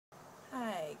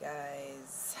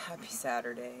Happy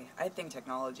Saturday. I think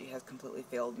technology has completely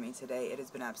failed me today. It has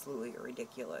been absolutely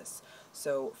ridiculous.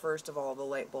 So, first of all, the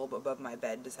light bulb above my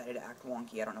bed decided to act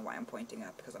wonky. I don't know why I'm pointing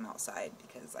up, because I'm outside,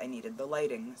 because I needed the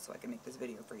lighting so I can make this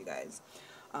video for you guys.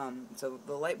 So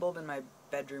the light bulb in my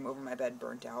bedroom over my bed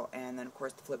burnt out, and then of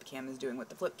course the flip cam is doing what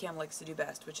the flip cam likes to do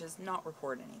best, which is not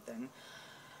record anything.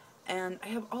 And I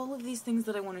have all of these things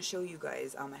that I want to show you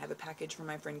guys. I have a package from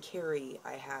my friend Carrie.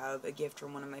 I have a gift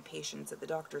from one of my patients at the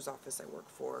doctor's office I work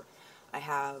for. I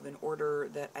have an order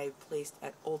that I placed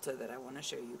at Ulta that I want to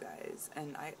show you guys.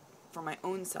 And I, for my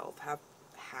own self, have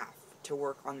to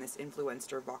work on this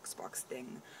Influenster VoxBox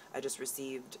thing. I just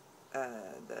received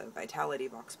the Vitality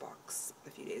VoxBox a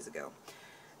few days ago.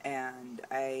 And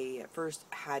I at first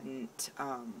hadn't,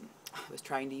 I was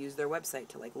trying to use their website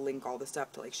to like link all the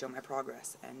stuff to like show my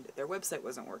progress, and their website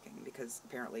wasn't working because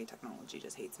apparently technology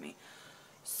just hates me.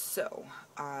 So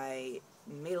I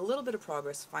made a little bit of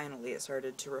progress finally. It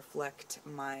started to reflect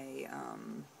my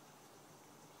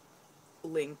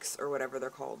links or whatever they're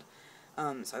called.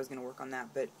 So I was going to work on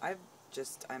that, but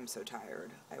I'm so tired.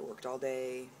 I worked all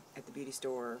day at the beauty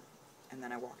store, and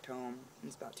then I walked home.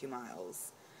 It's about 2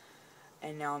 miles.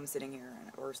 And now I'm sitting here,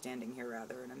 or standing here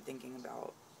rather, and I'm thinking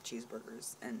about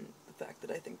cheeseburgers and the fact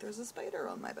that I think there's a spider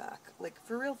on my back. Like,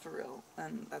 for real.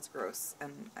 And that's gross.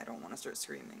 And I don't want to start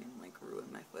screaming and, like, ruin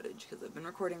my footage because I've been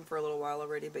recording for a little while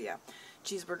already. But yeah,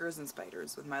 cheeseburgers and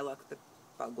spiders. With my luck, the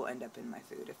bug will end up in my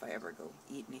food if I ever go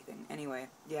eat anything. Anyway,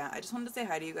 yeah, I just wanted to say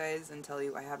hi to you guys and tell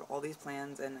you I have all these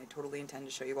plans and I totally intend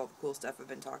to show you all the cool stuff I've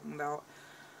been talking about.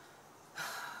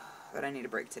 But I need a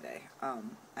break today.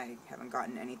 I haven't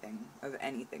gotten anything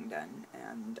done,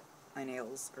 and my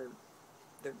nails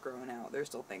they're growing out. They're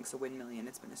still thanks to Windmillion.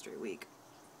 It's been a straight week.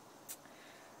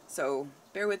 So,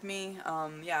 bear with me.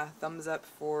 Yeah, thumbs up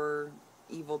for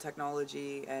evil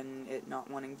technology and it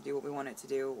not wanting to do what we want it to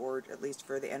do, or at least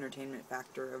for the entertainment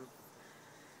factor of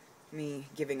me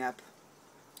giving up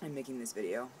and making this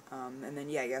video. And then,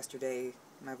 yeah, yesterday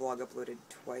my vlog uploaded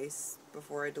twice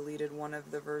before I deleted one of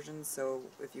the versions, so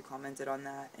if you commented on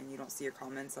that and you don't see your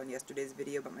comments on yesterday's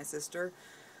video about my sister,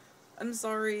 I'm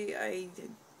sorry,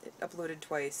 it uploaded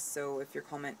twice, so if your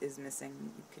comment is missing,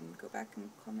 you can go back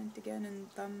and comment again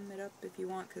and thumb it up if you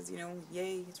want, because, you know,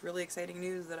 yay, it's really exciting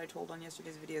news that I told on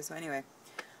yesterday's video. So anyway,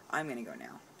 I'm gonna go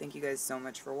now. Thank you guys so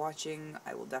much for watching.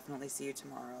 I will definitely see you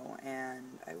tomorrow,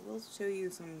 and I will show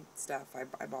you some stuff.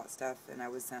 I bought stuff, and I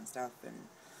was sent stuff, and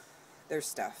there's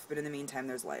stuff. But in the meantime,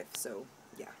 there's life. So,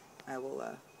 yeah, I will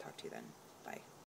talk to you then.